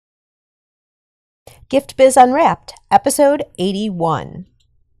Gift Biz Unwrapped, episode 81.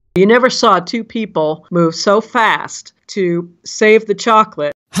 You never saw two people move so fast to save the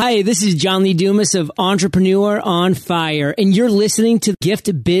chocolate. Hi, this is John Lee Dumas of Entrepreneur on Fire, and you're listening to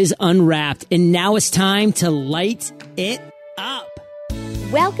Gift Biz Unwrapped, and now it's time to light it up.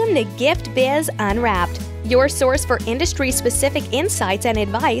 Welcome to Gift Biz Unwrapped, your source for industry-specific insights and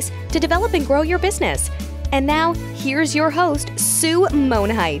advice to develop and grow your business. And now, here's your host, Sue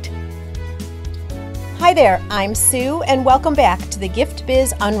Monheit. Hi there, I'm Sue, and welcome back to the Gift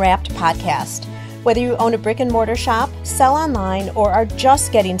Biz Unwrapped podcast. Whether you own a brick and mortar shop, sell online, or are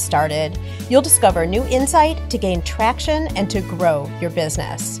just getting started, you'll discover new insight to gain traction and to grow your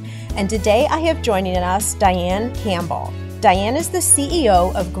business. And today I have joining us Diane Campbell. Diane is the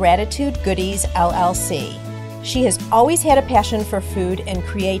CEO of Gratitude Goodies, LLC. She has always had a passion for food and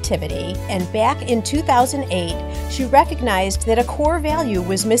creativity, and back in 2008, she recognized that a core value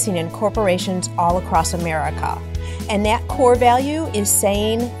was missing in corporations all across America. And that core value is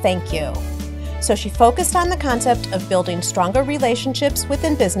saying thank you. So she focused on the concept of building stronger relationships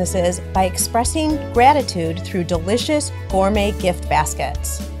within businesses by expressing gratitude through delicious gourmet gift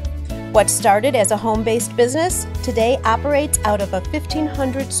baskets. What started as a home-based business today operates out of a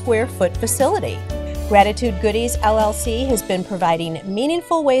 1,500 square foot facility. Gratitude Goodies LLC has been providing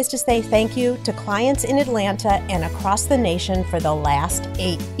meaningful ways to say thank you to clients in Atlanta and across the nation for the last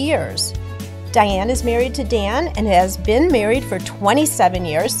 8 years. Diane is married to Dan and has been married for 27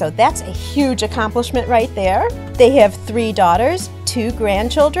 years, so that's a huge accomplishment right there. They have 3 daughters, 2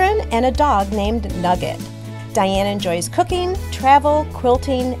 grandchildren, and a dog named Nugget. Diane enjoys cooking, travel,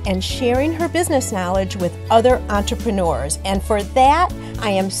 quilting, and sharing her business knowledge with other entrepreneurs. And for that,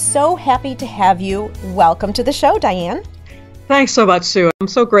 I am so happy to have you. Welcome to the show, Diane. Thanks so much, Sue. I'm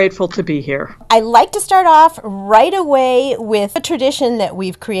so grateful to be here. I like to start off right away with a tradition that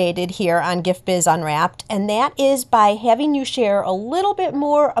we've created here on Gift Biz Unwrapped, and that is by having you share a little bit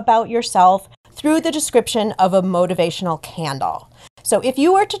more about yourself through the description of a motivational candle. So if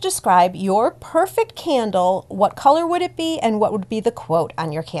you were to describe your perfect candle, what color would it be and what would be the quote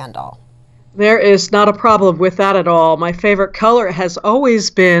on your candle? There is not a problem with that at all. My favorite color has always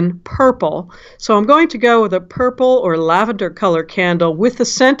been purple. So I'm going to go with a purple or lavender color candle with the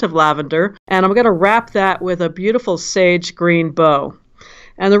scent of lavender, and I'm going to wrap that with a beautiful sage green bow.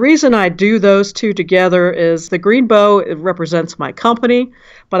 And the reason I do those two together is the green bow, it represents my company,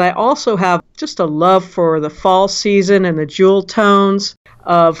 but I also have just a love for the fall season and the jewel tones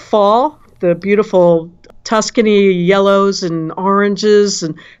of fall, the beautiful Tuscany yellows and oranges,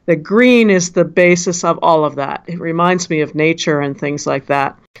 and the green is the basis of all of that. It reminds me of nature and things like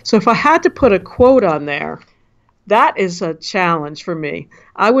that. So if I had to put a quote on there, that is a challenge for me.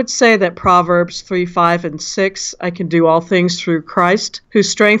 I would say that Proverbs 3, 5, and 6, I can do all things through Christ who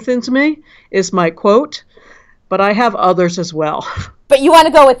strengthens me, is my quote, but I have others as well. But you want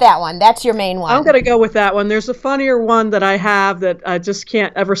to go with that one. That's your main one. I'm going to go with that one. There's a funnier one that I have that I just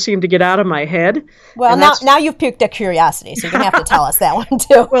can't ever seem to get out of my head. Well, now you've piqued a curiosity, so you're going to have to tell us that one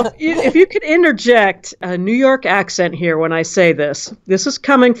too. Well, if you could interject a New York accent here when I say this. This is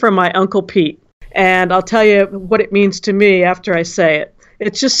coming from my Uncle Pete. And I'll tell you what it means to me after I say it.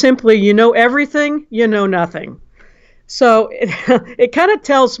 It's just simply, you know everything, you know nothing. So it kind of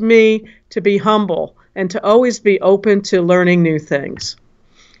tells me to be humble and to always be open to learning new things.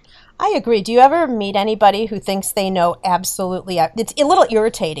 I agree. Do you ever meet anybody who thinks they know absolutely? It's a little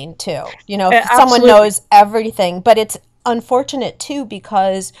irritating too. You know, if someone knows everything, but it's unfortunate too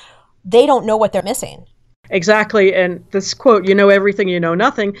because they don't know what they're missing. Exactly. And this quote, you know everything, you know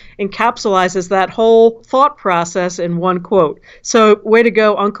nothing, encapsulizes that whole thought process in one quote. So way to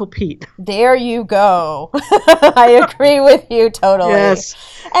go, Uncle Pete. There you go. I agree with you totally. Yes.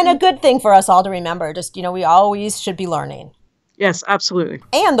 And a good thing for us all to remember, just, you know, we always should be learning. Yes, absolutely.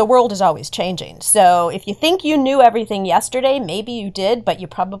 And the world is always changing. So if you think you knew everything yesterday, maybe you did, but you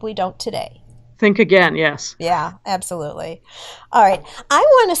probably don't today. Think again, yes. Yeah, absolutely. All right. I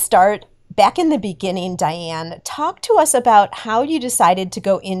want to start back in the beginning, Diane. Talk to us about how you decided to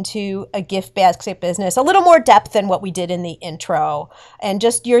go into a gift basket business, a little more depth than what we did in the intro, and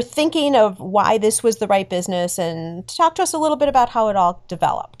just your thinking of why this was the right business, and talk to us a little bit about how it all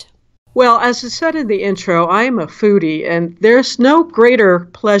developed. Well, as I said in the intro, I am a foodie, and there's no greater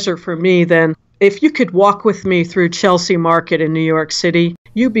pleasure for me than if you could walk with me through Chelsea Market in New York City.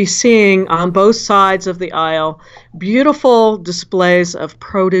 You'd be seeing on both sides of the aisle beautiful displays of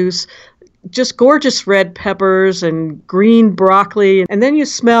produce, just gorgeous red peppers and green broccoli. And then you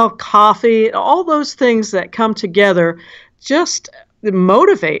smell coffee, all those things that come together just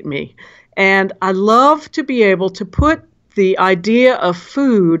motivate me. And I love to be able to put the idea of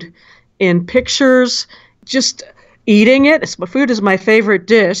food in pictures, just eating it. Food is my favorite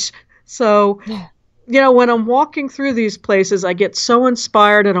dish. So, when I'm walking through these places, I get so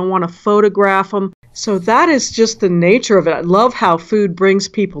inspired and I want to photograph them. So that is just the nature of it. I love how food brings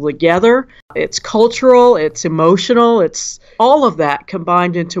people together. It's cultural, it's emotional, it's all of that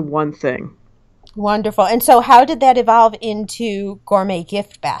combined into one thing. Wonderful. And so how did that evolve into gourmet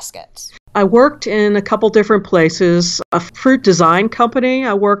gift baskets? I worked in a couple different places. A fruit design company,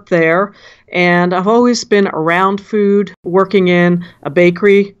 I worked there. And I've always been around food, working in a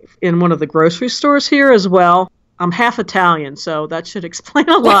bakery in one of the grocery stores here as well. I'm half Italian, so that should explain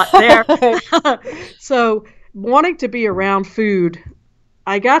a lot there. So wanting to be around food,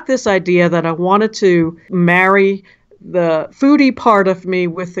 I got this idea that I wanted to marry the foodie part of me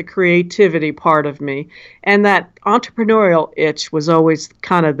with the creativity part of me. And that entrepreneurial itch was always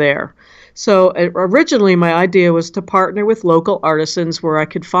kind of there. So originally my idea was to partner with local artisans where I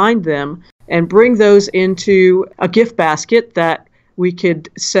could find them and bring those into a gift basket that we could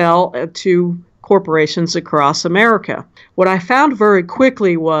sell to corporations across America. What I found very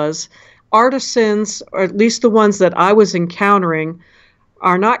quickly was artisans, or at least the ones that I was encountering,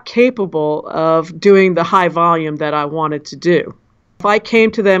 are not capable of doing the high volume that I wanted to do. If I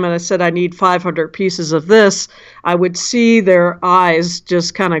came to them and I said, I need 500 pieces of this, I would see their eyes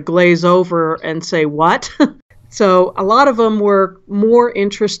just kind of glaze over and say, what? So a lot of them were more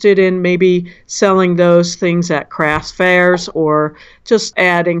interested in maybe selling those things at crafts fairs or just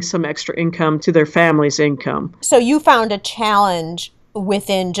adding some extra income to their family's income. So you found a challenge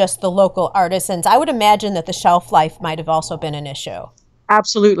within just the local artisans. I would imagine that the shelf life might have also been an issue.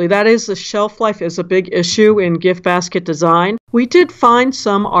 Absolutely. The shelf life is a big issue in gift basket design. We did find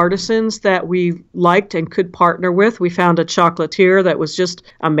some artisans that we liked and could partner with. We found a chocolatier that was just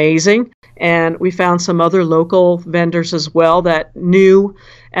amazing. And we found some other local vendors as well that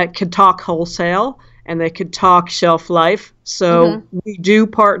could talk wholesale and they could talk shelf life. So we do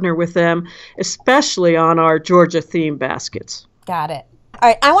partner with them, especially on our Georgia theme baskets. Got it. All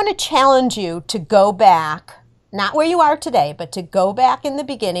right. I want to challenge you to go back, not where you are today, but to go back in the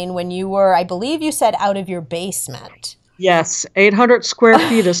beginning when you were, I believe you said, out of your basement. Yes, 800 square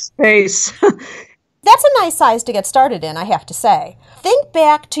feet of space. That's a nice size to get started in, I have to say. Think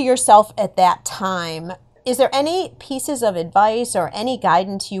back to yourself at that time. Is there any pieces of advice or any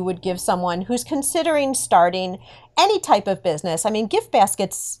guidance you would give someone who's considering starting any type of business? I mean, gift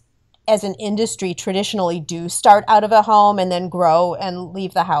baskets as an industry traditionally do start out of a home and then grow and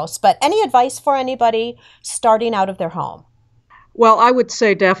leave the house. But any advice for anybody starting out of their home? Well, I would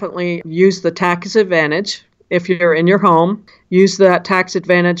say definitely use the tax advantage. If you're in your home, use that tax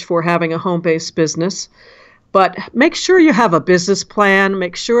advantage for having a home-based business. But make sure you have a business plan.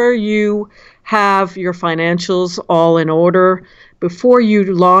 Make sure you have your financials all in order before you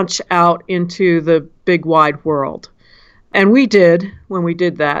launch out into the big wide world. And we did when we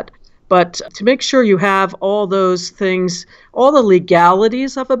did that. But to make sure you have all those things, all the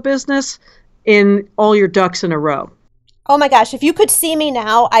legalities of a business in all your ducks in a row. Oh my gosh, if you could see me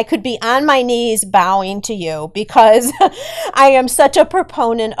now, I could be on my knees bowing to you because I am such a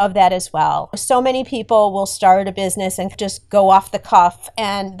proponent of that as well. So many people will start a business and just go off the cuff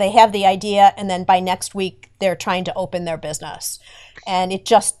and they have the idea and then by next week they're trying to open their business. And it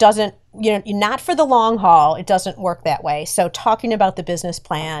just doesn't, not for the long haul, it doesn't work that way. So talking about the business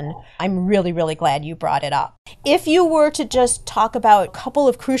plan, I'm really, really glad you brought it up. If you were to just talk about a couple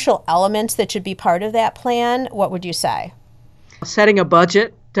of crucial elements that should be part of that plan, what would you say? Setting a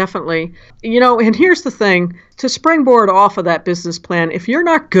budget, definitely. And here's the thing, to springboard off of that business plan, if you're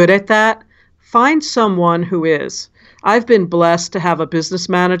not good at that, find someone who is. I've been blessed to have a business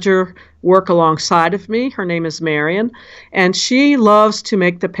manager work alongside of me. Her name is Marion, and she loves to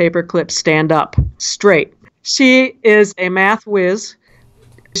make the paperclip stand up straight. She is a math whiz.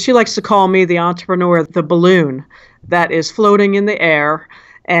 She likes to call me the entrepreneur, the balloon that is floating in the air,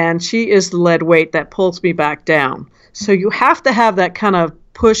 and she is the lead weight that pulls me back down. So you have to have that kind of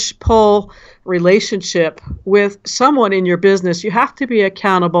push-pull relationship with someone in your business. You have to be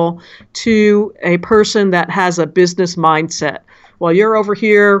accountable to a person that has a business mindset. While you're over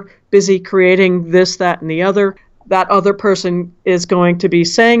here busy creating this, that, and the other, that other person is going to be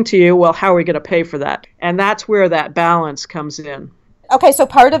saying to you, well, how are we going to pay for that? And that's where that balance comes in. Okay, so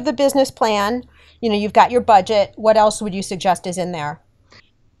part of the business plan, you've got your budget. What else would you suggest is in there?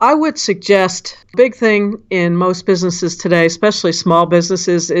 I would suggest, big thing in most businesses today, especially small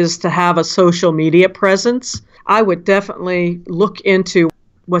businesses, is to have a social media presence. I would definitely look into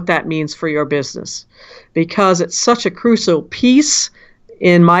what that means for your business because it's such a crucial piece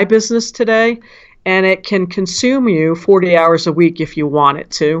in my business today. and it can consume you 40 hours a week if you want it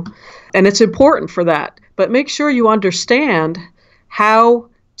to. And it's important for that. But make sure you understand how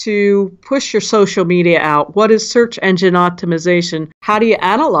to push your social media out. What is search engine optimization? How do you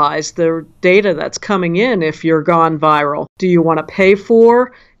analyze the data that's coming in if you're gone viral? Do you want to pay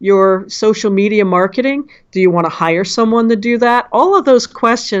for your social media marketing? Do you want to hire someone to do that? All of those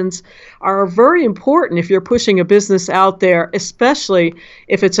questions are very important if you're pushing a business out there, especially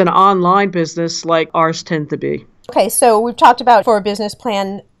if it's an online business like ours tend to be. Okay, so we've talked about for a business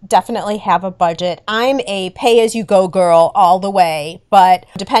plan, definitely have a budget. I'm a pay-as-you-go girl all the way, but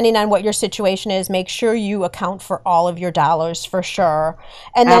depending on what your situation is, make sure you account for all of your dollars for sure.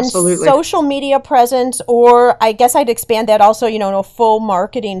 And then Absolutely. Social media presence, or I guess I'd expand that also, a full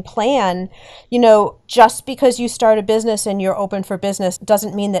marketing plan. Just because you start a business and you're open for business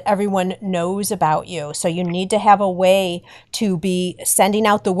doesn't mean that everyone knows about you. So you need to have a way to be sending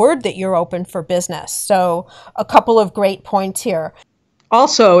out the word that you're open for business. So a couple of great points here.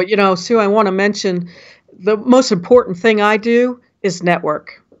 Also, Sue, I want to mention the most important thing I do is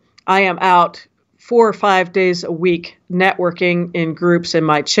network. I am out 4 or 5 days a week networking in groups in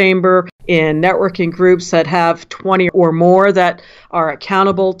my chamber, in networking groups that have 20 or more that are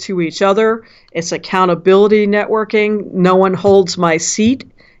accountable to each other. It's accountability networking. No one holds my seat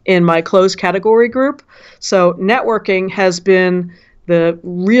in my closed category group. So networking has been the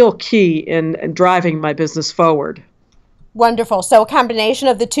real key in driving my business forward. Wonderful. So a combination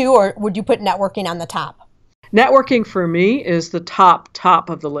of the two, or would you put networking on the top? Networking for me is the top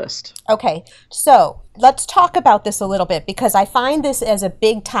of the list. Okay, so let's talk about this a little bit because I find this as a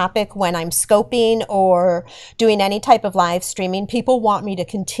big topic when I'm scoping or doing any type of live streaming. People want me to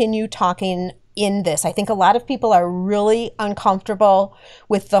continue talking in this. I think a lot of people are really uncomfortable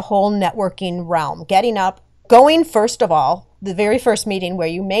with the whole networking realm. Getting up, going first of all, the very first meeting where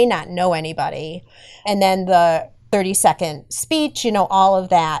you may not know anybody, and then the 30-second speech, all of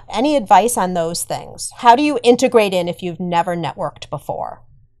that. Any advice on those things? How do you integrate in if you've never networked before?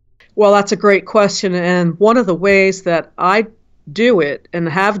 Well, that's a great question. And one of the ways that I do it and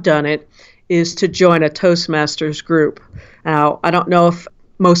have done it is to join a Toastmasters group. Now, I don't know if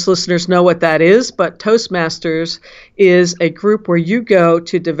most listeners know what that is, but Toastmasters is a group where you go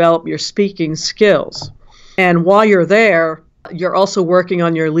to develop your speaking skills. And while you're there, you're also working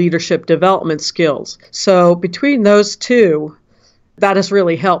on your leadership development skills. So between those two, that has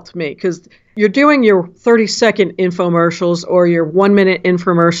really helped me because you're doing your 30-second infomercials or your 1-minute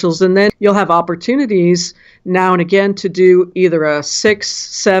infomercials, and then you'll have opportunities now and again to do either a 6,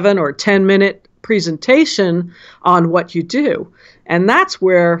 7, or 10-minute presentation on what you do. And that's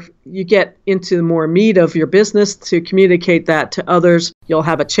where you get into the more meat of your business to communicate that to others. You'll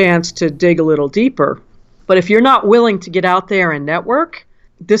have a chance to dig a little deeper. But if you're not willing to get out there and network,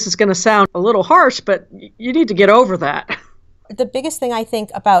 this is going to sound a little harsh, but you need to get over that. The biggest thing I think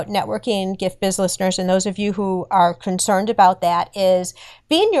about networking, Gift Biz listeners, and those of you who are concerned about that, is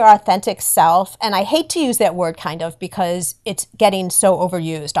being your authentic self. And I hate to use that word kind of because it's getting so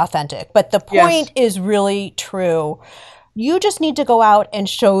overused, authentic. But the point is really true. You just need to go out and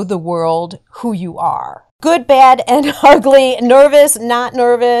show the world who you are. Good, bad, and ugly, nervous, not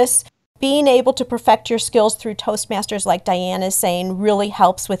nervous. Being able to perfect your skills through Toastmasters, like Diane is saying, really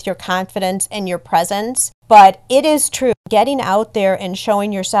helps with your confidence and your presence. But it is true, getting out there and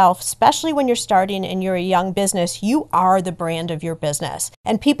showing yourself, especially when you're starting and you're a young business, you are the brand of your business.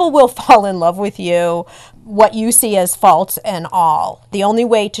 And people will fall in love with you, what you see as faults and all. The only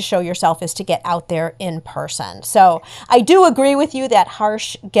way to show yourself is to get out there in person. So I do agree with you, that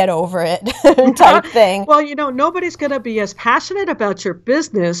harsh, get over it type thing. Well, nobody's going to be as passionate about your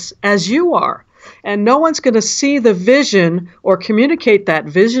business as you are. And no one's going to see the vision or communicate that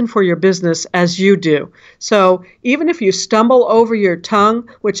vision for your business as you do. So even if you stumble over your tongue,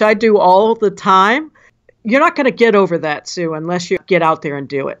 which I do all the time, you're not going to get over that, Sue, unless you get out there and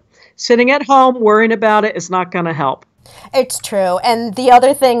do it. Sitting at home worrying about it is not going to help. It's true. And the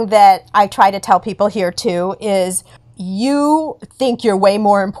other thing that I try to tell people here too is you think you're way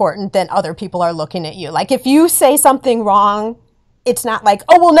more important than other people are looking at you. Like if you say something wrong, it's not like,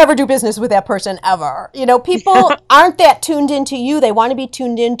 oh, we'll never do business with that person ever. People aren't that tuned into you. They want to be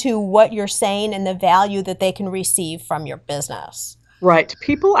tuned into what you're saying and the value that they can receive from your business. Right.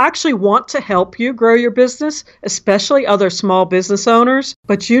 People actually want to help you grow your business, especially other small business owners.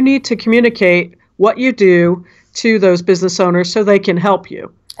 But you need to communicate what you do to those business owners so they can help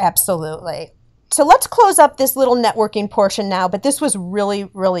you. Absolutely. So let's close up this little networking portion now, but this was really,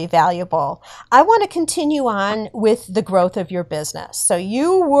 really valuable. I want to continue on with the growth of your business. So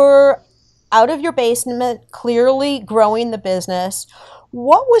you were out of your basement, clearly growing the business.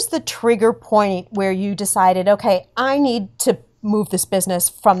 What was the trigger point where you decided, okay, I need to move this business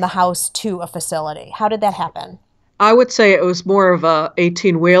from the house to a facility? How did that happen? I would say it was more of a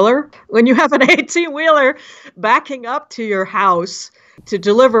 18-wheeler. When you have an 18-wheeler backing up to your house to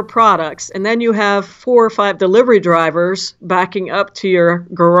deliver products, and then you have 4 or 5 delivery drivers backing up to your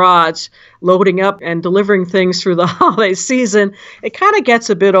garage, loading up and delivering things through the holiday season, it kind of gets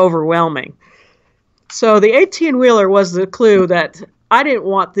a bit overwhelming. So the 18-wheeler was the clue that I didn't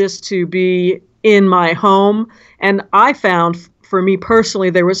want this to be in my home, and I found for me personally,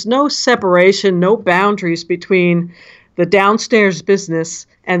 there was no separation, no boundaries between the downstairs business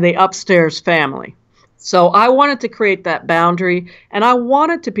and the upstairs family. So I wanted to create that boundary, and I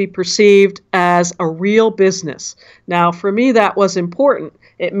wanted to be perceived as a real business. Now, for me, that was important.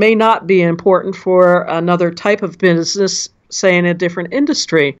 It may not be important for another type of business, say in a different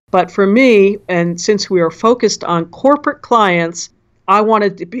industry. But for me, and since we are focused on corporate clients, I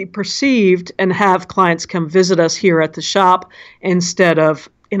wanted to be perceived and have clients come visit us here at the shop instead of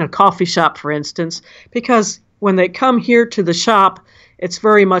in a coffee shop, for instance, because when they come here to the shop, it's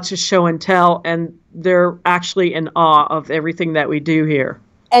very much a show and tell, and they're actually in awe of everything that we do here.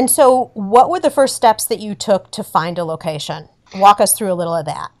 And so what were the first steps that you took to find a location? Walk us through a little of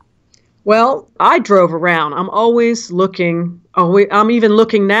that. Well, I drove around. I'm always looking. I'm even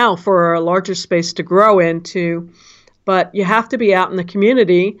looking now for a larger space to grow into. But you have to be out in the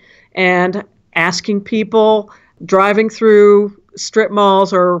community and asking people, driving through strip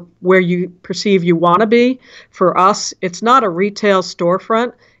malls or where you perceive you want to be. For us, it's not a retail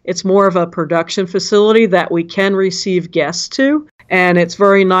storefront. It's more of a production facility that we can receive guests to. And it's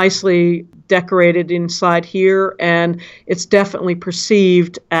very nicely decorated inside here, and it's definitely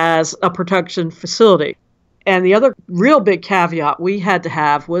perceived as a production facility. And the other real big caveat we had to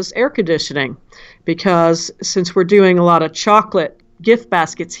have was air conditioning, because since we're doing a lot of chocolate gift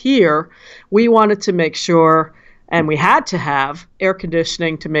baskets here, we wanted to make sure, and we had to have air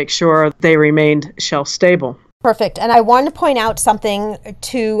conditioning to make sure they remained shelf stable. Perfect. And I want to point out something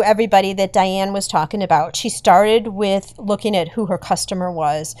to everybody that Diane was talking about. She started with looking at who her customer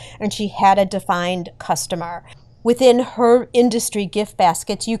was, and she had a defined customer. Within her industry, gift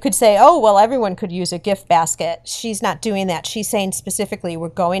baskets, you could say, oh, well, everyone could use a gift basket. She's not doing that. She's saying specifically, we're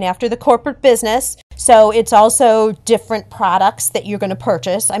going after the corporate business. So it's also different products that you're going to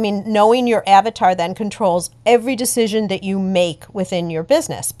purchase. I mean, knowing your avatar then controls every decision that you make within your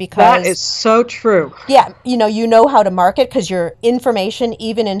business, because that is so true. Yeah, you know how to market, because your information,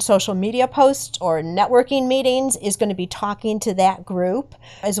 even in social media posts or networking meetings, is going to be talking to that group,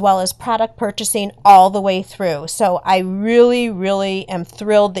 as well as product purchasing all the way through. So I really, really am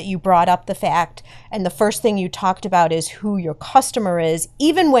thrilled that you brought up the fact, and the first thing you talked about is who your customer is,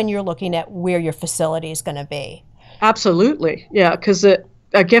 even when you're looking at where your facility is going to be. Absolutely. Yeah, because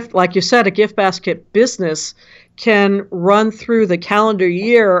a gift, like you said, a gift basket business can run through the calendar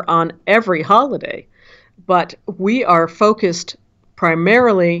year on every holiday. But we are focused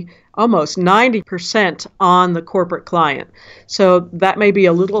primarily almost 90% on the corporate client. So that may be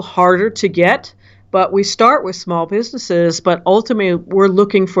a little harder to get, but we start with small businesses, but ultimately we're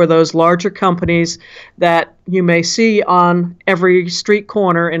looking for those larger companies that you may see on every street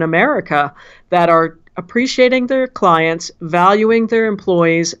corner in America that are appreciating their clients, valuing their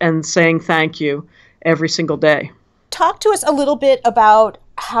employees, and saying thank you every single day. Talk to us a little bit about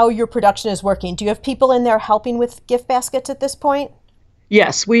how your production is working. Do you have people in there helping with gift baskets at this point?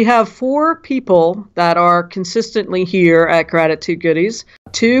 Yes, we have 4 people that are consistently here at Gratitude Goodies.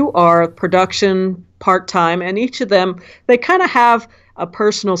 2 are production part-time, and each of them, they kind of have a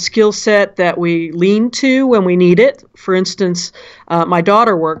personal skill set that we lean to when we need it. For instance, my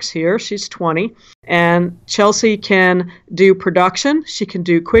daughter works here. She's 20, and Chelsea can do production. She can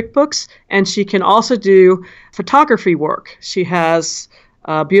do QuickBooks, and she can also do photography work. She has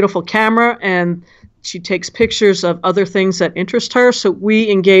a beautiful camera, and she takes pictures of other things that interest her, so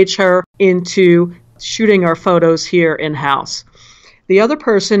we engage her into shooting our photos here in-house. The other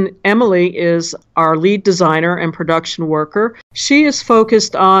person, Emily, is our lead designer and production worker. She is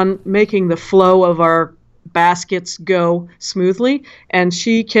focused on making the flow of our baskets go smoothly, and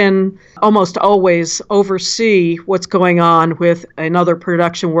she can almost always oversee what's going on with another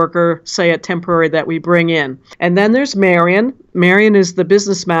production worker, say a temporary that we bring in. And then there's Marion. Marion is the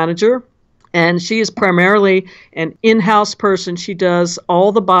business manager, and she is primarily an in-house person. She does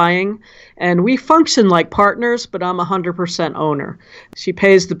all the buying, and we function like partners, but I'm 100% owner. She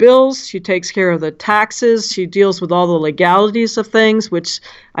pays the bills, she takes care of the taxes, she deals with all the legalities of things, which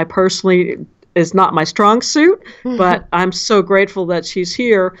I personally is not my strong suit, but I'm so grateful that she's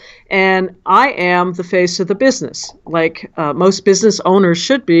here. And I am the face of the business. Like most business owners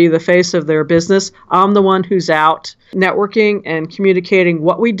should be the face of their business. I'm the one who's out networking and communicating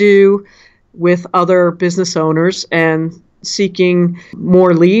what we do with other business owners and seeking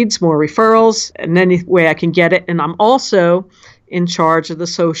more leads, more referrals, and any way I can get it. And I'm also in charge of the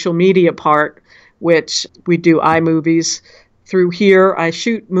social media part, which we do iMovies. Through here, I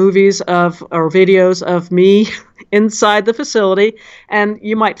shoot movies or videos of me inside the facility, and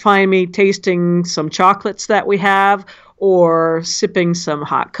you might find me tasting some chocolates that we have or sipping some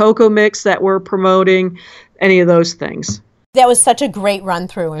hot cocoa mix that we're promoting, any of those things. That was such a great run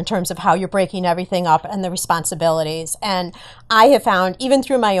through in terms of how you're breaking everything up and the responsibilities. And I have found, even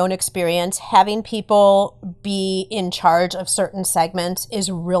through my own experience, having people be in charge of certain segments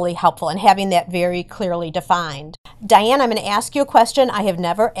is really helpful, and having that very clearly defined. Diane, I'm going to ask you a question I have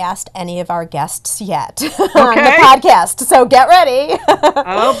never asked any of our guests yet on the podcast. So get ready.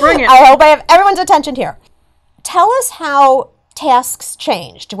 I'll bring it. I hope I have everyone's attention here. Tell us how tasks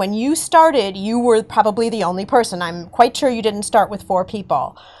changed. When you started, you were probably the only person. I'm quite sure you didn't start with 4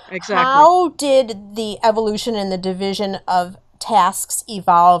 people. Exactly. How did the evolution and the division of tasks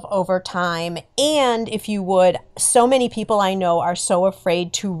evolve over time? And if you would, so many people I know are so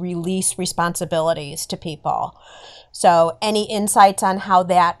afraid to release responsibilities to people. So any insights on how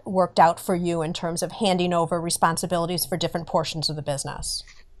that worked out for you in terms of handing over responsibilities for different portions of the business?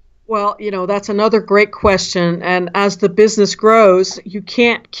 Well, that's another great question. And as the business grows, you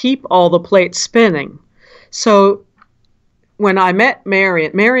can't keep all the plates spinning. So when I met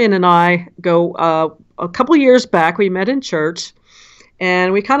Marion and I go a couple of years back, we met in church,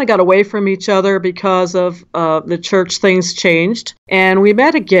 and we kind of got away from each other because of the church things changed. And we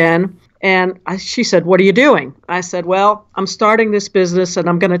met again, and she said, "What are you doing?" I said, "Well, I'm starting this business, and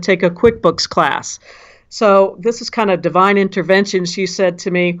I'm going to take a QuickBooks class." So this is kind of divine intervention. She said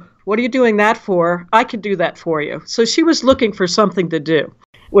to me, "What are you doing that for? I can do that for you." So she was looking for something to do,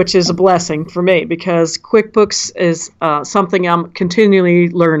 which is a blessing for me because QuickBooks is something I'm continually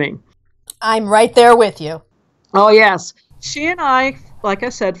learning. I'm right there with you. Oh, yes. She and I, like I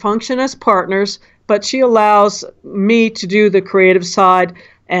said, function as partners, but she allows me to do the creative side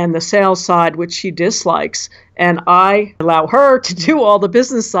and the sales side, which she dislikes. And I allow her to do all the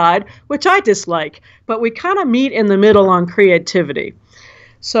business side, which I dislike. But we kind of meet in the middle on creativity.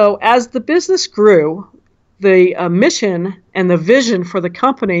 So as the business grew, the mission and the vision for the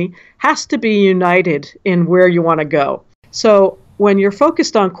company has to be united in where you want to go. So when you're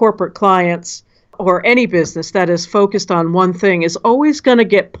focused on corporate clients, or any business that is focused on one thing is always going to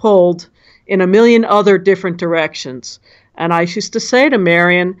get pulled in a million other different directions. And I used to say to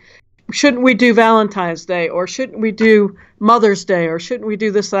Marion, shouldn't we do Valentine's Day, or shouldn't we do Mother's Day, or shouldn't we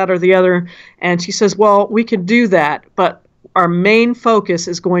do this, that, or the other? And she says, well, we can do that, but our main focus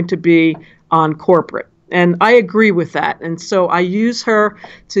is going to be on corporate. And I agree with that. And so I use her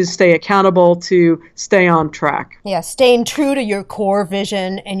to stay accountable, to stay on track. Yeah, staying true to your core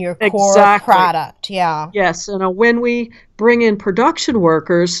vision and your core product. Yeah. Yes. And when we bring in production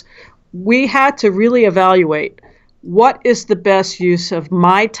workers, we had to really evaluate what is the best use of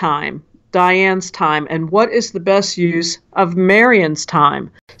my time, Diane's time, and what is the best use of Marion's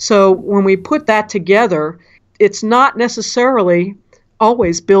time. So when we put that together, it's not necessarily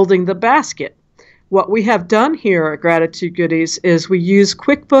always building the basket. What we have done here at Gratitude Goodies is we use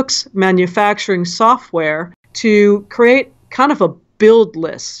QuickBooks manufacturing software to create kind of a build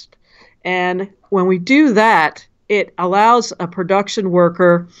list. And when we do that, it allows a production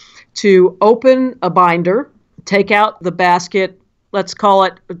worker to open a binder, take out the basket, let's call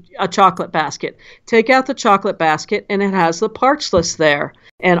it a chocolate basket. Take out the chocolate basket, and it has the parts list there.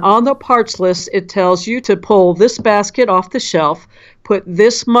 And on the parts list, it tells you to pull this basket off the shelf, put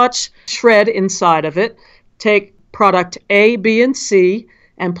this much shred inside of it, take product A, B, and C,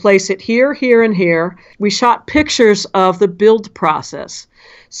 and place it here, here, and here. We shot pictures of the build process.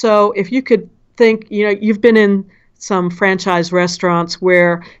 So if you could think, you've been in some franchise restaurants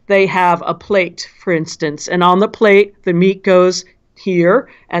where they have a plate, for instance, and on the plate, the meat goes here,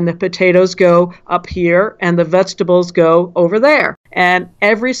 and the potatoes go up here, and the vegetables go over there. And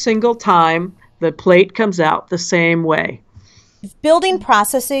every single time, the plate comes out the same way. Building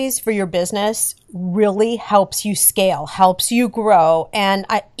processes for your business really helps you scale, helps you grow, and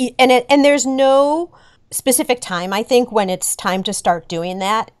there's no specific time, I think, when it's time to start doing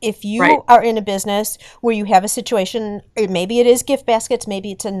that. If you Right. are in a business where you have a situation, maybe it is gift baskets,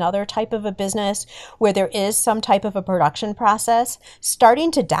 maybe it's another type of a business where there is some type of a production process,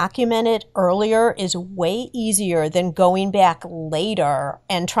 starting to document it earlier is way easier than going back later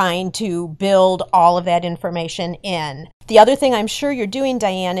and trying to build all of that information in. The other thing I'm sure you're doing,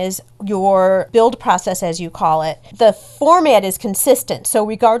 Diane, is your build process, as you call it. The format is consistent. So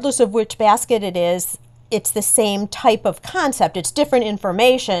regardless of which basket it is, it's the same type of concept. It's different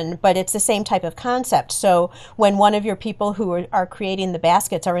information, but it's the same type of concept. So when one of your people who are creating the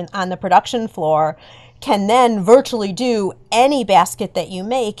baskets are on the production floor, can then virtually do any basket that you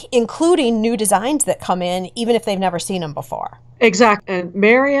make, including new designs that come in, even if they've never seen them before. Exactly. And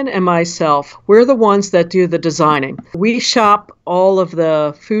Marion and myself, we're the ones that do the designing. We shop all of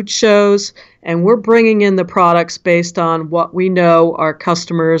the food shows, and we're bringing in the products based on what we know our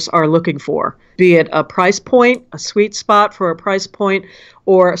customers are looking for, be it a price point, a sweet spot for a price point,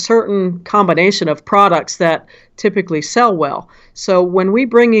 or a certain combination of products that typically sell well. So when we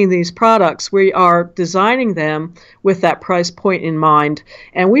bring in these products, we are designing them with that price point in mind.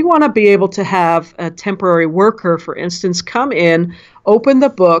 And we want to be able to have a temporary worker, for instance, come in, open the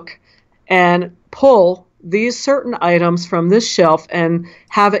book, and pull these certain items from this shelf and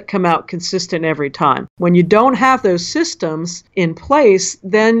have it come out consistent every time. When you don't have those systems in place,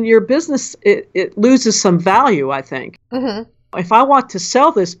 then your business, it loses some value, I think. Mm-hmm. If I want to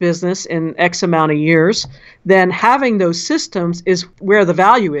sell this business in X amount of years, then having those systems is where the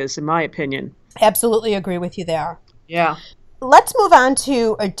value is, in my opinion. Absolutely agree with you there. Yeah. Let's move on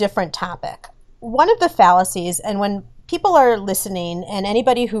to a different topic. One of the fallacies, and when people are listening, and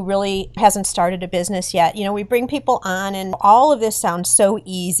anybody who really hasn't started a business yet, we bring people on and all of this sounds so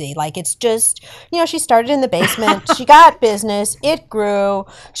easy. Like it's just, she started in the basement, she got business, it grew,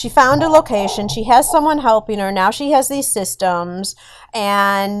 she found a location, she has someone helping her, now she has these systems,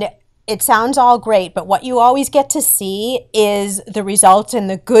 and it sounds all great, but what you always get to see is the results and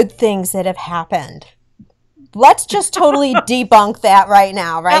the good things that have happened. Let's just totally debunk that right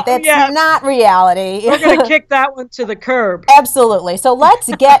now, right? That's not reality. We're going to kick that one to the curb. Absolutely. So let's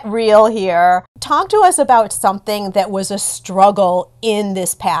get real here. Talk to us about something that was a struggle in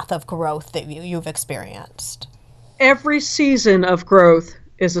this path of growth that you've experienced. Every season of growth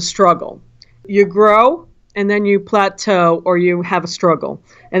is a struggle. You grow, and then you plateau, or you have a struggle.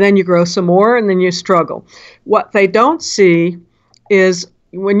 And then you grow some more, and then you struggle. What they don't see is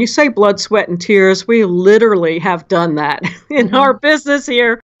when you say blood, sweat, and tears, we literally have done that in our business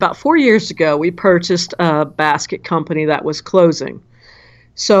here. About 4 years ago, we purchased a basket company that was closing.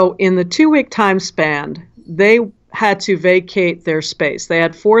 So in the 2-week time span, they had to vacate their space. They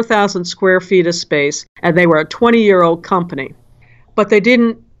had 4,000 square feet of space, and they were a 20-year-old company. But they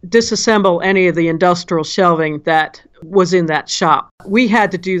didn't disassemble any of the industrial shelving that was in that shop. We had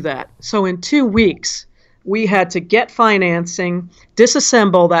to do that. So in 2 weeks, we had to get financing,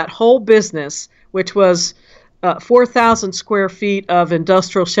 disassemble that whole business, which was 4,000 square feet of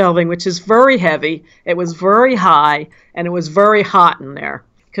industrial shelving, which is very heavy. It was very high, and it was very hot in there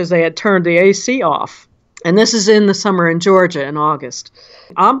because they had turned the AC off. And this is in the summer in Georgia in August.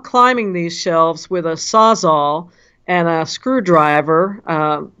 I'm climbing these shelves with a Sawzall and a screwdriver,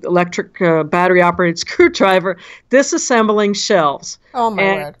 electric battery-operated screwdriver, disassembling shelves. Oh, my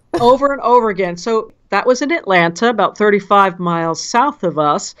word. Over and over again. So that was in Atlanta, about 35 miles south of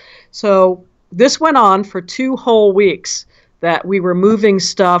us. So this went on for 2 whole weeks that we were moving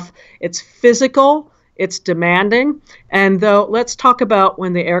stuff. It's physical, it's demanding. And though, let's talk about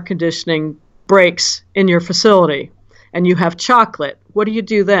when the air conditioning breaks in your facility and you have chocolate. What do you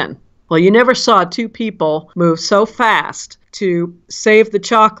do then? Well, you never saw 2 people move so fast to save the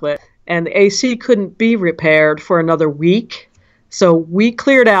chocolate, and the AC couldn't be repaired for another week. So we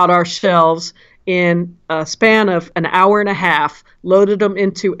cleared out our shelves in a span of an hour and a half, loaded them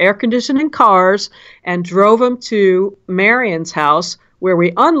into air conditioning cars, and drove them to Marion's house, where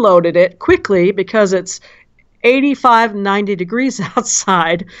we unloaded it quickly because it's 85, 90 degrees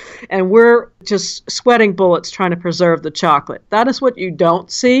outside, and we're just sweating bullets trying to preserve the chocolate. That is what you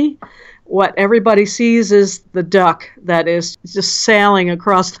don't see. What everybody sees is the duck that is just sailing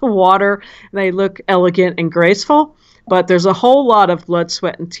across the water. They look elegant and graceful, but there's a whole lot of blood,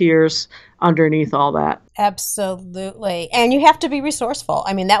 sweat, and tears underneath all that. Absolutely. And you have to be resourceful.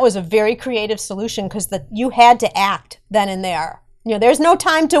 I mean, that was a very creative solution because you had to act then and there. There's no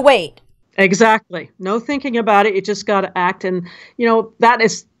time to wait. Exactly. No thinking about it. You just got to act. And, that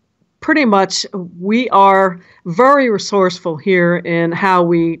is pretty much, we are very resourceful here in how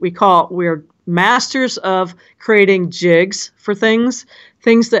we're masters of creating jigs for things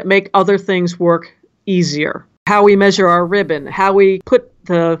that make other things work easier. How we measure our ribbon, how we put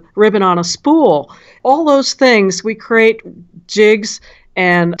the ribbon on a spool, all those things, we create jigs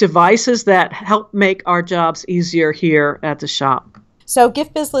and devices that help make our jobs easier here at the shop. So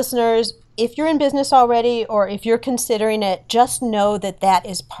Gift Biz listeners, if you're in business already or if you're considering it, just know that that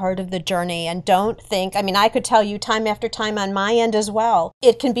is part of the journey, and don't think, I could tell you time after time on my end as well,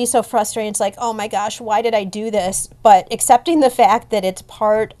 it can be so frustrating. It's like, oh my gosh, why did I do this? But accepting the fact that it's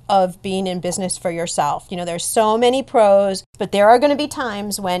part of being in business for yourself. There's so many pros, but there are going to be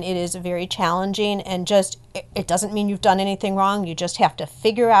times when it is very challenging, and it doesn't mean you've done anything wrong. You just have to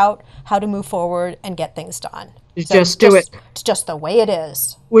figure out how to move forward and get things done. Just do it. It's just the way it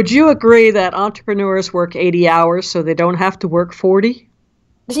is. Would you agree that entrepreneurs work 80 hours so they don't have to work 40?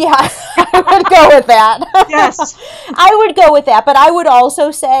 Yeah, I would go with that. Yes. I would go with that. But I would also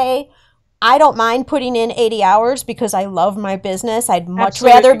say I don't mind putting in 80 hours because I love my business. I'd much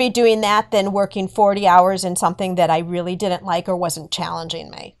rather be doing that than working 40 hours in something that I really didn't like or wasn't challenging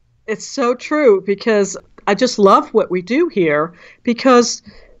me. It's so true, because I just love what we do here, because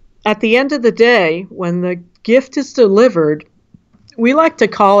at the end of the day, when the gift is delivered, we like to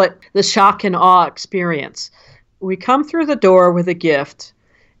call it the shock and awe experience. We come through the door with a gift,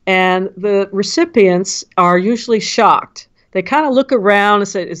 and the recipients are usually shocked. They kind of look around and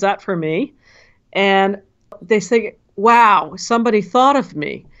say, is that for me? And they say, wow, somebody thought of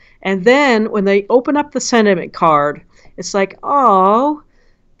me. And then when they open up the sentiment card, it's like, oh,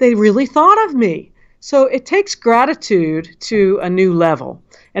 they really thought of me. So it takes gratitude to a new level.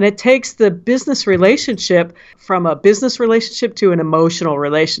 And it takes the business relationship from a business relationship to an emotional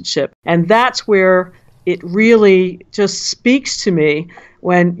relationship. And that's where it really just speaks to me,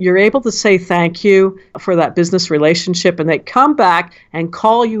 when you're able to say thank you for that business relationship, and they come back and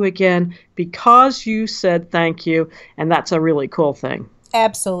call you again because you said thank you. And that's a really cool thing.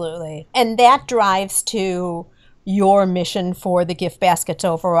 Absolutely. And that drives to your mission for the gift baskets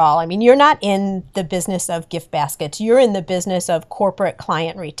overall. You're not in the business of gift baskets. You're in the business of corporate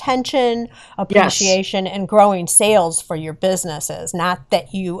client retention, appreciation, and growing sales for your businesses, not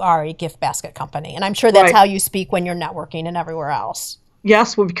that you are a gift basket company. And I'm sure that's how you speak when you're networking and everywhere else.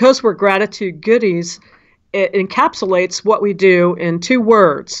 Yes, well, because we're Gratitude Goodies, it encapsulates what we do in 2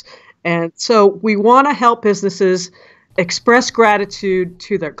 words. And so we want to help businesses express gratitude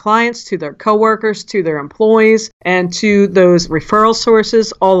to their clients, to their coworkers, to their employees, and to those referral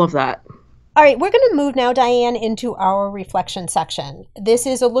sources, all of that. All right, we're going to move now, Diane, into our reflection section. This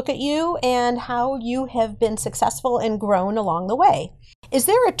is a look at you and how you have been successful and grown along the way. Is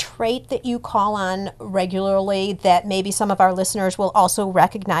there a trait that you call on regularly that maybe some of our listeners will also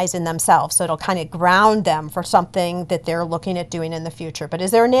recognize in themselves? So it'll kind of ground them for something that they're looking at doing in the future. But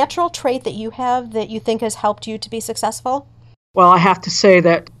is there a natural trait that you have that you think has helped you to be successful? Well, I have to say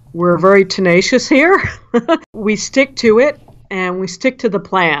that we're very tenacious here. We stick to it, and we stick to the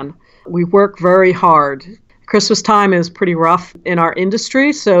plan. We work very hard. Christmas time is pretty rough in our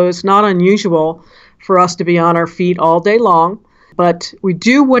industry, so it's not unusual for us to be on our feet all day long. But we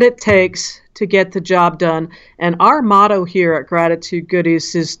do what it takes to get the job done. And our motto here at Gratitude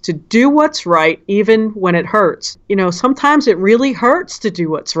Goodies is to do what's right, even when it hurts. Sometimes it really hurts to do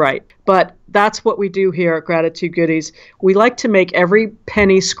what's right. But that's what we do here at Gratitude Goodies. We like to make every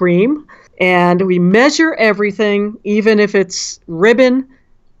penny scream. And we measure everything, even if it's ribbon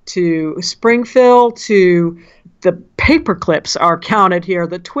to spring fill to the paper clips are counted here,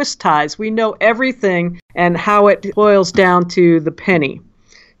 the twist ties. We know everything and how it boils down to the penny.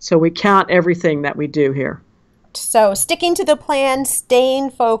 So we count everything that we do here. So sticking to the plan,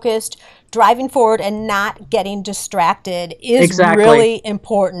 staying focused, driving forward, and not getting distracted is really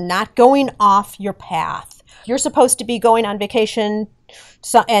important, not going off your path. You're supposed to be going on vacation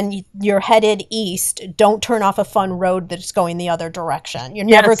and you're headed east. Don't turn off a fun road that's going the other direction. You're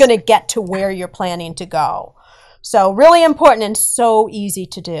never going to get to where you're planning to go. So really important and so easy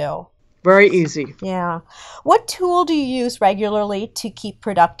to do. Very easy. Yeah. What tool do you use regularly to keep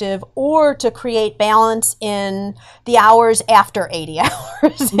productive or to create balance in the hours after 80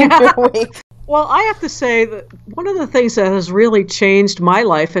 hours in your week? Well, I have to say that one of the things that has really changed my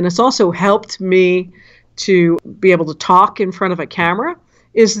life, and it's also helped me to be able to talk in front of a camera,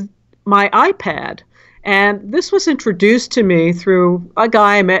 is my iPad. And this was introduced to me through a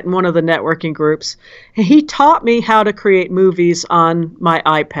guy I met in one of the networking groups. And he taught me how to create movies on my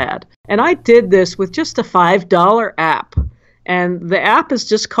iPad. And I did this with just a $5 app. And the app is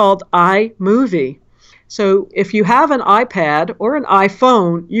just called iMovie. So if you have an iPad or an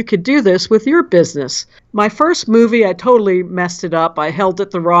iPhone, you could do this with your business. My first movie, I totally messed it up. I held it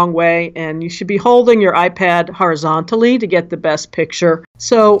the wrong way, and you should be holding your iPad horizontally to get the best picture.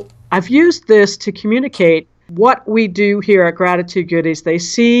 So I've used this to communicate what we do here at Gratitude Goodies. They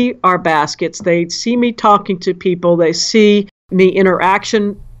see our baskets. They see me talking to people. They see me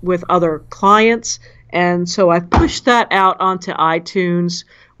interaction with other clients. And so I've pushed that out onto iTunes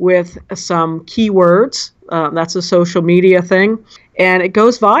with some keywords. That's a social media thing. And it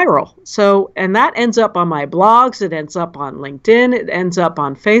goes viral. So, and that ends up on my blogs. It ends up on LinkedIn. It ends up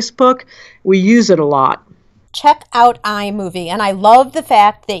on Facebook. We use it a lot. Check out iMovie. And I love the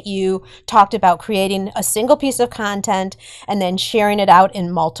fact that you talked about creating a single piece of content and then sharing it out in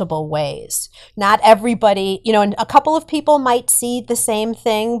multiple ways. Not everybody, and a couple of people might see the same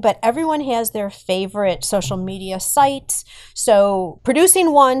thing, but everyone has their favorite social media sites. So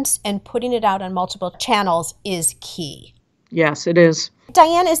producing once and putting it out on multiple channels is key. Yes, it is.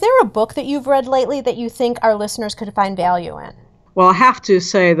 Diane, is there a book that you've read lately that you think our listeners could find value in? Well, I have to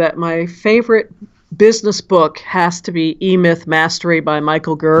say that my favorite business book has to be E-Myth Mastery by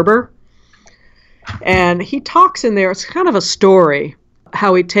Michael Gerber. And he talks in there, it's kind of a story,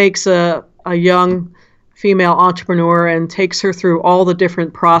 how he takes a young female entrepreneur and takes her through all the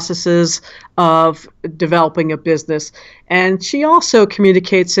different processes of developing a business. And she also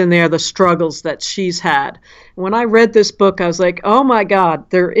communicates in there the struggles that she's had. When I read this book, I was like, oh my God,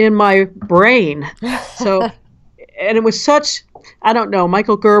 they're in my brain. So, and it was such, I don't know,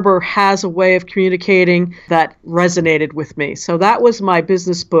 Michael Gerber has a way of communicating that resonated with me. So that was my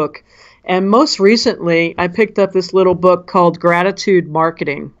business book. And most recently, I picked up this little book called Gratitude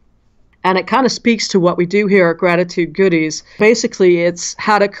Marketing. And it kind of speaks to what we do here at Gratitude Goodies. Basically, it's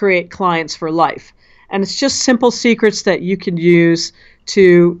how to create clients for life. And it's just simple secrets that you can use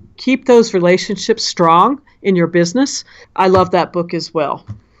to keep those relationships strong in your business. I love that book as well.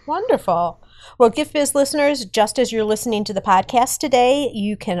 Wonderful. Well, Gift Biz listeners, just as you're listening to the podcast today,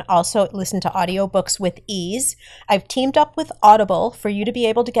 you can also listen to audiobooks with ease. I've teamed up with Audible for you to be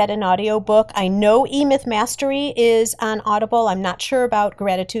able to get an audiobook. I know E-Myth Mastery is on Audible. I'm not sure about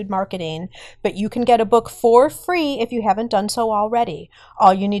Gratitude Marketing, but you can get a book for free if you haven't done so already.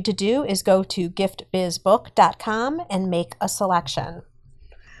 All you need to do is go to giftbizbook.com and make a selection.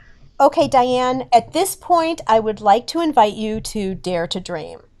 Okay, Diane, at this point, I would like to invite you to Dare to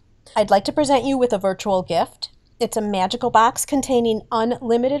Dream. I'd like to present you with a virtual gift. It's a magical box containing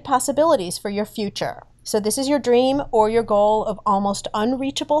unlimited possibilities for your future. So this is your dream or your goal of almost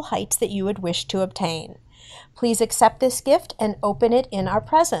unreachable heights that you would wish to obtain. Please accept this gift and open it in our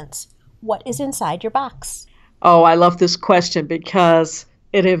presence. What is inside your box? Oh, I love this question because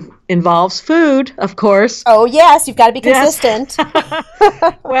it involves food, of course. Oh, yes, you've got to be consistent.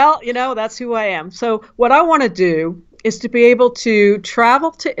 Yes. Well, that's who I am. So what I want to do is to be able to travel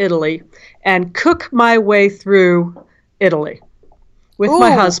to Italy and cook my way through Italy with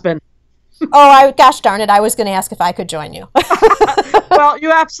my husband. Gosh darn it, I was going to ask if I could join you. Well,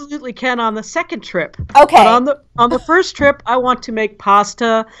 you absolutely can on the second trip. Okay. But on the first trip, I want to make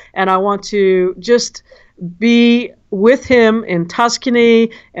pasta and I want to just be with him in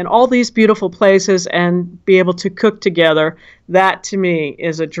Tuscany and all these beautiful places and be able to cook together. That to me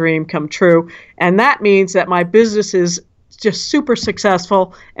is a dream come true. And that means that my business is just super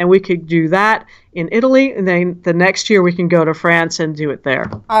successful and we could do that in Italy. And then the next year we can go to France and do it there.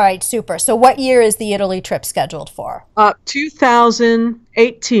 All right, super. So what year is the Italy trip scheduled for?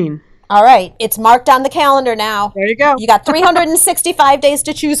 2018. All right, it's marked on the calendar now. There you go. You got 365 days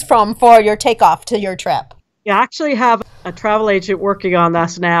to choose from for your takeoff to your trip. Yeah, I actually have a travel agent working on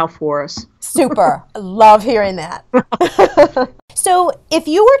this now for us. Super. Love hearing that. So if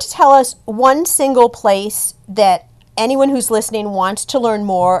you were to tell us one single place that anyone who's listening wants to learn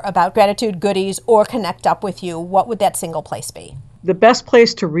more about Gratitude Goodies or connect up with you, what would that single place be? The best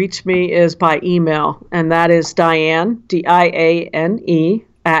place to reach me is by email, and that is Diane, Diane,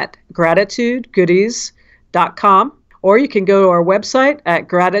 at gratitudegoodies.com. Or you can go to our website at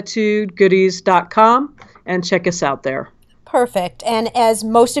gratitudegoodies.com and check us out there. Perfect. And as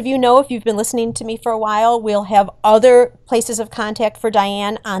most of you know, if you've been listening to me for a while, we'll have other places of contact for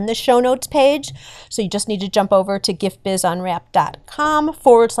Diane on the show notes page. So you just need to jump over to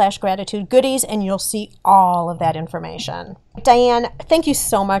giftbizunwrapped.com/gratitude goodies and you'll see all of that information. Diane, thank you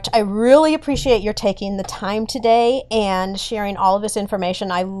so much. I really appreciate your taking the time today and sharing all of this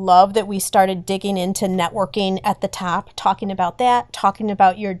information. I love that we started digging into networking at the top, talking about that, talking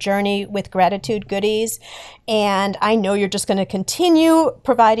about your journey with Gratitude Goodies. And I know you're just going to continue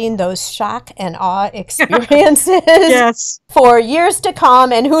providing those shock and awe experiences Yes. for years to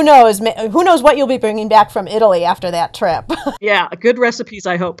come. And who knows what you'll be bringing back from Italy after that trip. Yeah, good recipes,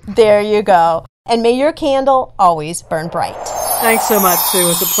 I hope. There you go. And may your candle always burn bright. Thanks so much, Sue. It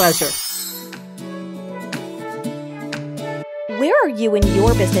was a pleasure. Where are you in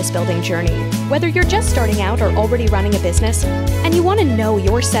your business building journey? Whether you're just starting out or already running a business and you want to know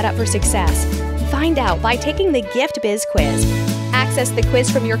you're set up for success, find out by taking the Gift Biz quiz. Access the quiz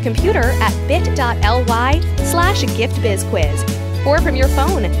from your computer at bit.ly/giftbizquiz or from your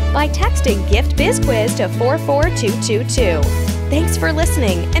phone by texting Gift Biz Quiz to 44222. Thanks for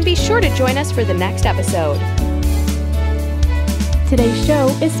listening, and be sure to join us for the next episode. Today's show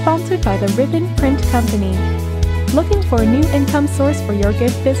is sponsored by the Ribbon Print Company. Looking for a new income source for your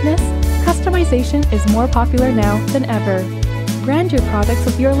gift business? Customization is more popular now than ever. Brand your products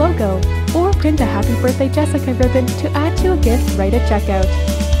with your logo, or print a Happy Birthday Jessica ribbon to add to a gift right at checkout.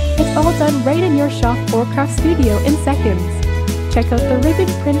 It's all done right in your shop or craft studio in seconds. Check out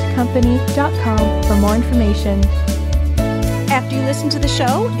theribbonprintcompany.com for more information. After you listen to the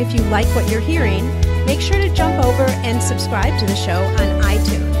show, if you like what you're hearing, make sure to jump over and subscribe to the show on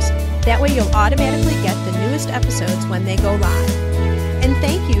iTunes. That way you'll automatically get the newest episodes when they go live. And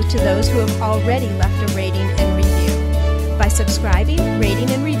thank you to those who have already left a rating and review. By subscribing, rating,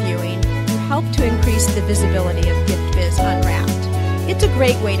 and reviewing, you help to increase the visibility of Gift Biz Unwrapped. It's a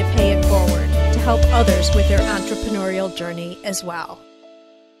great way to pay it forward to help others with their entrepreneurial journey as well.